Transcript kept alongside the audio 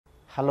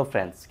Hello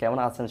friends, কেমন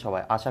আছেন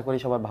সবাই? আশা করি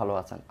সবাই ভালো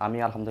আছেন। আমি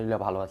আলহামদুলিল্লাহ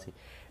ভালো আছি।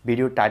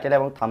 ভিডিওর টাইটেল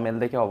এবং থাম্বনেল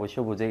দেখে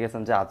অবশ্যই বুঝে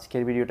গেছেন যে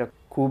আজকের ভিডিওটা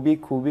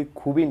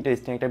খুবই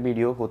ইন্টারেস্টিং একটা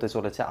ভিডিও হতে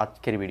চলেছে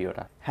আজকের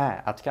ভিডিওটা। হ্যাঁ,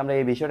 আজকে আমরা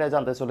এই বিষয়টা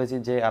জানতে চলেছি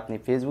যে আপনি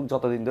ফেসবুক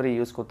যতদিন ধরে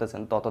ইউজ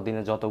করতেছেন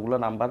ততদিনে যতগুলো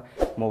নাম্বার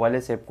মোবাইলে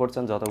সেভ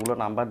করছেন, যতগুলো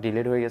নাম্বার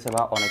ডিলিট হয়ে গেছে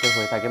বা অনেকের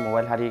হয়ে থাকে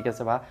মোবাইল হারিয়ে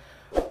গেছে বা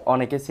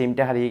অনেকে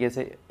সিমটা হারিয়ে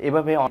গেছে,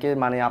 এভাবে অনেকে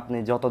আপনি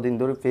যতদিন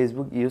ধরে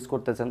ফেসবুক ইউজ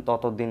করতেছেন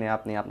ততদিনে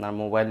আপনি আপনার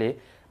মোবাইলে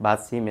বা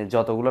সিমে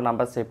যতগুলো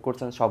নাম্বার সেভ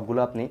করছেন সবগুলো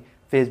আপনি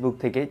ফেসবুক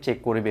থেকেই চেক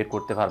করে বের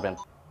করতে পারবেন।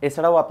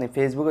 এছাড়াও আপনি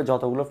ফেসবুকে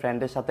যতগুলো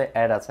ফ্রেন্ডের সাথে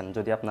অ্যাড আছেন,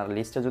 যদি আপনার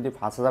লিস্টে যদি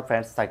 5,000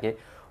 ফ্রেন্ডস থাকে,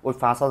 ওই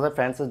 5,000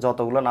 ফ্রেন্ডসের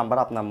যতগুলো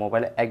নাম্বার আপনার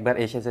মোবাইলে একবার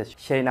এসেছে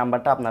সেই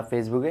নাম্বারটা আপনার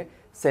ফেসবুকে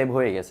সেভ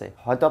হয়ে গেছে।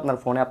 হয়তো আপনার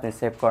ফোনে আপনি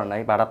সেভ করা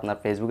নাই, বাট আপনার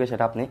ফেসবুকে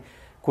সেটা আপনি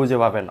খুঁজে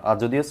পাবেন। আর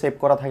যদিও সেভ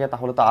করা থাকে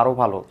তাহলে তো আরও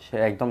ভালো, সে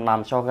একদম নাম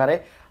সহকারে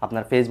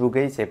আপনার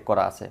ফেসবুকেই সেভ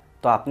করা আছে।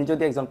 তো আপনি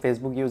যদি একজন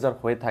ফেসবুক ইউজার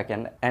হয়ে থাকেন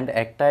অ্যান্ড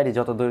একটা আইডি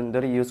যতদিন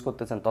ধরে ইউজ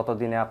করতেছেন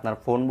ততদিনে আপনার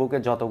ফোন বুকে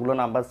যতগুলো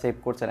নাম্বার সেভ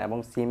করছেন এবং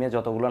সিমে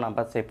যতগুলো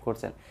নাম্বার সেভ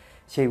করছেন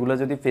সেইগুলো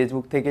যদি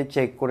ফেসবুক থেকে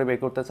চেক করে বের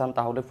করতে চান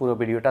তাহলে পুরো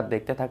ভিডিওটা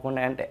দেখতে থাকুন।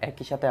 অ্যান্ড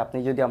একই সাথে আপনি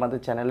যদি আমাদের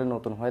চ্যানেলে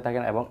নতুন হয়ে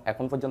থাকেন এবং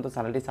এখন পর্যন্ত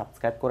চ্যানেলটি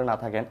সাবস্ক্রাইব করে না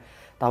থাকেন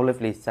তাহলে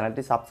প্লিজ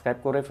চ্যানেলটি সাবস্ক্রাইব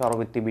করে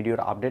পরবর্তী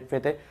ভিডিওর আপডেট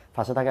পেতে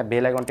পাশে থাকা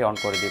বেল আইকনটি অন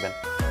করে দিবেন।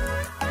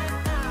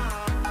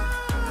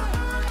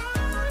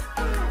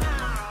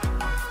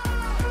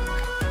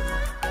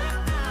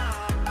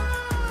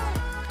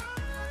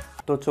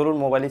 তো চলুন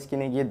মোবাইল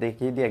স্ক্রিনে গিয়ে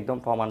দেখিয়ে দিই একদম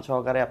প্রমাণ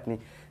সহকারে আপনি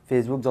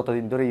ফেসবুক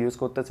যতদিন ধরে ইউজ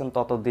করতেছেন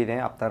ততদিনে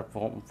আপনার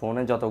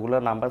ফোনে যতগুলো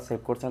নাম্বার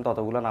সেভ করছেন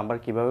ততগুলো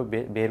নাম্বার কীভাবে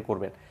বের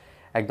করবেন।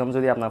 একদম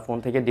যদি আপনার ফোন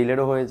থেকে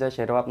ডিলেটও হয়ে যায়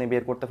সেটাও আপনি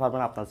বের করতে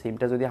পারবেন, আপনার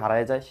সিমটা যদি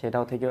হারায় যায়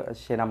সেটাও থেকে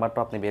সে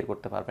নাম্বারটাও আপনি বের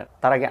করতে পারবেন।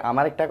 তার আগে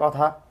আমার একটা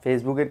কথা,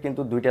 ফেসবুকের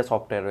কিন্তু দুইটা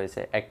সফটওয়্যার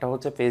রয়েছে, একটা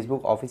হচ্ছে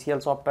ফেসবুক অফিসিয়াল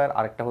সফটওয়্যার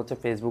আর একটা হচ্ছে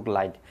ফেসবুক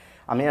লাইট।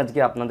 আমি আজকে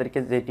আপনাদেরকে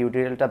যে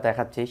টিউটোরিয়ালটা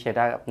দেখাচ্ছি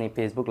সেটা আপনি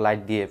ফেসবুক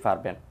লাইট দিয়ে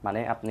পারবেন, মানে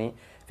আপনি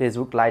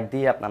ফেসবুক লাইট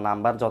দিয়ে আপনার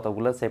নাম্বার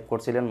যতগুলো সেভ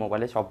করছিলেন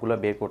মোবাইলে সবগুলো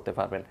বের করতে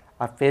পারবেন।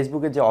 আর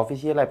ফেসবুকের যে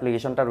অফিসিয়াল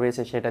অ্যাপ্লিকেশনটা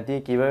রয়েছে সেটা দিয়ে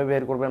কীভাবে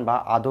বের করবেন বা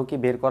আদৌ কি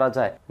বের করা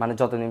যায়, মানে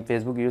যতদিন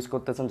ফেসবুক ইউজ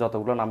করতেছেন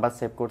যতগুলো নাম্বার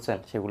সেভ করছেন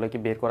সেগুলো কি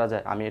বের করা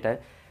যায়, আমি এটা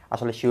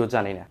আসলে শিওর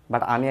জানি না,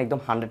 বাট আমি একদম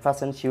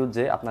 100% শিওর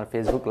যে আপনার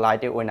ফেসবুক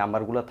লাইটে ওই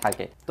নাম্বারগুলো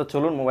থাকে। তো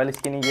চলুন মোবাইল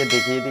স্ক্রিনে গিয়ে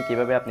দেখিয়ে দিই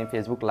কীভাবে আপনি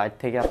ফেসবুক লাইট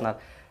থেকে আপনার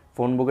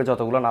ফোন বুকে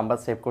যতগুলো নাম্বার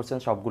সেভ করছেন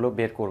সবগুলো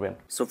বের করবেন।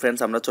 সো ফ্রেন্ডস,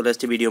 আমরা চলে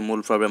আসছি ভিডিও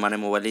মূল পর্বে, মানে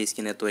মোবাইলের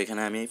স্ক্রিনে। তো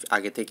এখানে আমি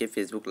আগে থেকে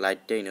ফেসবুক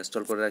লাইটটা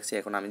ইনস্টল করে রাখছি,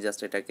 এখন আমি জাস্ট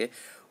এটাকে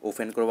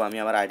ওপেন করবো। আমি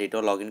আমার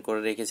আইডিটাও লগ ইন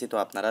করে রেখেছি, তো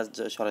আপনারা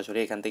সরাসরি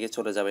এখান থেকে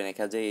চলে যাবেন।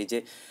 এখানে যে এই যে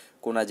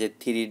কোনা যে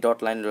 3 ডট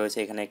লাইন রয়েছে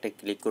এখানে একটা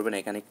ক্লিক করবেন,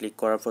 এখানে ক্লিক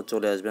করার পর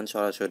চলে আসবেন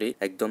সরাসরি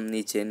একদম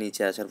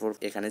নিচে আসার পর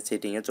এখানে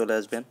সেটিংয়ে চলে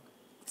আসবেন।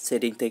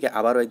 সেটিং থেকে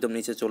আবারও একদম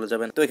নিচে চলে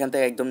যাবেন। তো এখান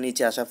থেকে একদম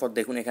নিচে আসার পর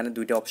দেখুন এখানে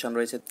দুইটা অপশন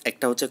রয়েছে,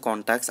 একটা হচ্ছে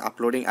কন্ট্যাক্টস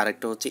আপলোডিং আর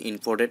একটা হচ্ছে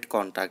ইম্পোর্টেড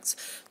কন্ট্যাক্টস।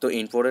 তো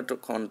ইম্পোর্টেড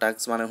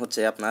কন্ট্যাক্টস মানে হচ্ছে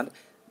আপনার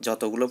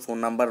যতগুলো ফোন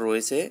নাম্বার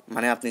রয়েছে,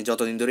 মানে আপনি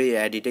যতদিন ধরে এই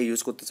আইডিটা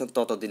ইউজ করতেছেন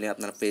ততদিনে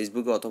আপনার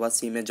ফেসবুকে অথবা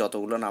সিমে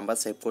যতগুলো নাম্বার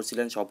সেভ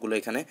করছিলেন সবগুলো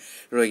এখানে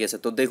রয়ে গেছে।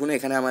 তো দেখুন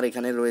এখানে আমার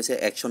এখানে রয়েছে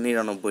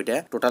 199টা,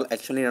 টোটাল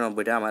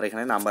 199টা আমার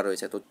এখানে নাম্বার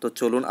রয়েছে। তো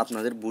চলুন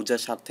আপনাদের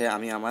বুঝার স্বার্থে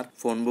আমি আমার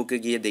ফোন বুকে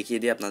গিয়ে দেখিয়ে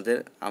দিই আপনাদের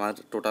আমার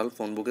টোটাল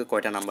ফোন বুকে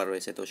কয়টা নাম্বার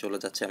রয়েছে। তো চলে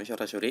যাচ্ছে আমি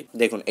সরাসরি,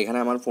 দেখুন এখানে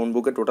আমার ফোন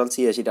বুকে টোটাল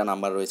 86টা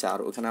নাম্বার রয়েছে আর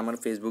ওখানে আমার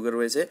ফেসবুকে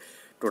রয়েছে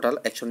টোটাল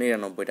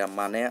 199টা।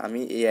 মানে আমি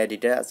এই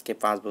আইডিটা আজকে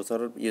 5 বছর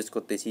ইউজ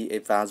করতেছি,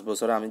 এই 5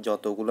 বছরে আমি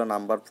যতগুলো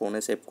নাম্বার ফোনে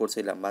সেভ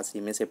করছিলাম বা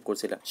সিমে সেভ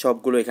করছিলাম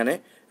সবগুলো এখানে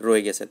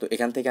রয়ে গেছে। তো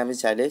এখান থেকে আমি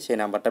চাইলে সেই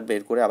নাম্বারটা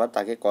বের করে আবার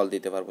তাকে কল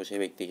দিতে পারবো সেই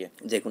ব্যক্তিকে,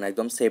 দেখুন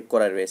একদম সেভ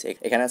করা রয়েছে।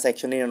 এখানে আছে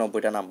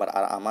 199টা নাম্বার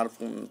আর আমার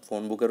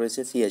ফোন বুকে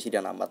রয়েছে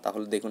 86টা নাম্বার।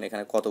 তাহলে দেখুন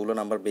এখানে কতগুলো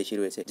নাম্বার বেশি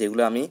রয়েছে,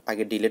 যেগুলো আমি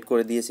আগে ডিলিট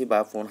করে দিয়েছি বা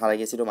ফোন হারাই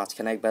গেছিল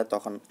মাঝখানে একবার,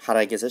 তখন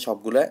হারাই গেছে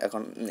সবগুলো,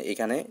 এখন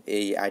এখানে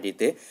এই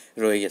আইডিতে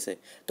রয়ে গেছে।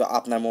 তো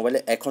আপনার মোবাইলে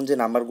এখন যে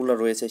নাম্বারগুলো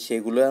রয়েছে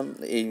সেগুলো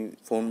এই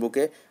ফোন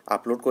বুকে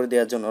আপলোড করে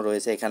দেওয়ার জন্য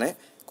রয়েছে এখানে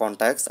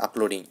কন্ট্যাক্টস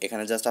আপলোডিং।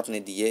 এখানে জাস্ট আপনি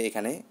দিয়ে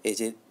এখানে এই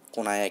যে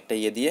কোনায় একটা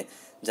দিয়ে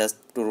জাস্ট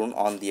টুরুন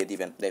অন দিয়ে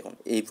দিবেন। দেখুন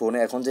এই ফোনে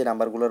এখন যে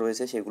নাম্বারগুলো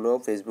রয়েছে সেগুলো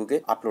ফেসবুকে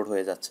আপলোড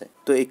হয়ে যাচ্ছে।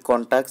 তো এই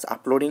কন্ট্যাক্টস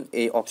আপলোডিং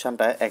এই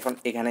অপশানটা এখন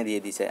এখানে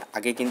দিয়ে দিছে,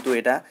 আগে কিন্তু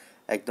এটা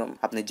একদম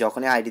আপনি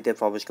যখনই আইডিতে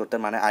প্রবেশ করতেন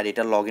মানে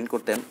আইডিটা লগ ইন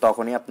করতেন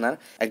তখনই আপনার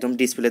একদম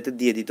ডিসপ্লেতে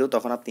দিয়ে দিত,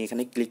 তখন আপনি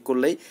এখানে ক্লিক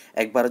করলেই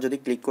একবারও যদি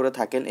ক্লিক করে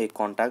থাকেন এই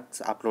কন্ট্যাক্টস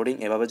আপলোডিং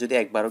এভাবে যদি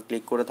একবারও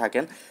ক্লিক করে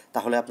থাকেন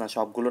তাহলে আপনার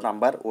সবগুলো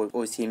নাম্বার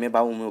ওই সিমে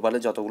বা মোবাইলে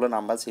যতগুলো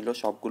নাম্বার ছিল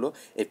সবগুলো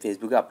এই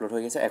ফেসবুকে আপলোড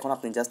হয়ে গেছে। এখন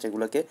আপনি জাস্ট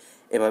এগুলোকে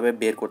এভাবে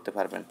বের করতে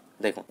পারবেন।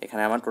 দেখুন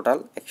এখানে আমার টোটাল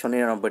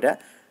 199টা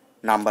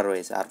নাম্বার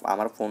রয়েছে আর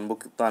আমার ফোন বুক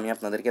তো আমি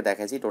আপনাদেরকে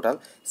দেখাইছি টোটাল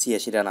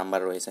 86টা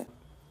নাম্বার রয়েছে।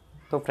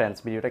 তো ফ্রেন্ডস,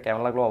 ভিডিওটা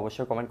কেমন লাগলো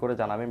অবশ্যই কমেন্ট করে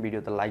জানাবেন,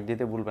 ভিডিওতে লাইক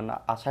দিতে ভুলবেন না।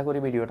 আশা করি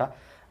ভিডিওটা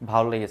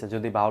ভালো লেগেছে,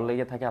 যদি ভালো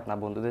লেগে থাকে আপনার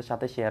বন্ধুদের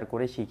সাথে শেয়ার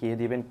করে শিখিয়ে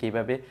দিবেন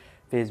কীভাবে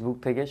ফেসবুক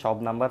থেকে সব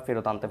নাম্বার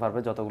ফেরত আনতে পারবে,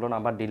 যতগুলো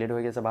নাম্বার ডিলিট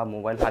হয়ে গেছে বা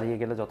মোবাইল হারিয়ে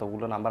গেলে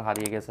যতগুলো নাম্বার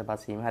হারিয়ে গেছে বা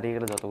সিম হারিয়ে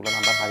গেলে যতগুলো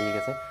নাম্বার হারিয়ে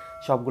গেছে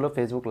সবগুলো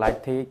ফেসবুক লাইভ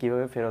থেকে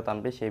কীভাবে ফেরত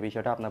আনবে সেই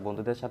বিষয়টা আপনার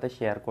বন্ধুদের সাথে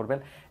শেয়ার করবেন।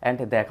 অ্যান্ড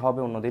দেখা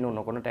হবে অন্যদিন অন্য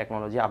কোনো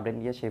টেকনোলজি আপডেট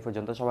নিয়ে। সেই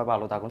পর্যন্ত সবাই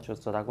ভালো থাকুন,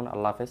 সুস্থ থাকুন,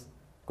 আল্লাহ হাফেজ,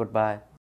 গুড বাই।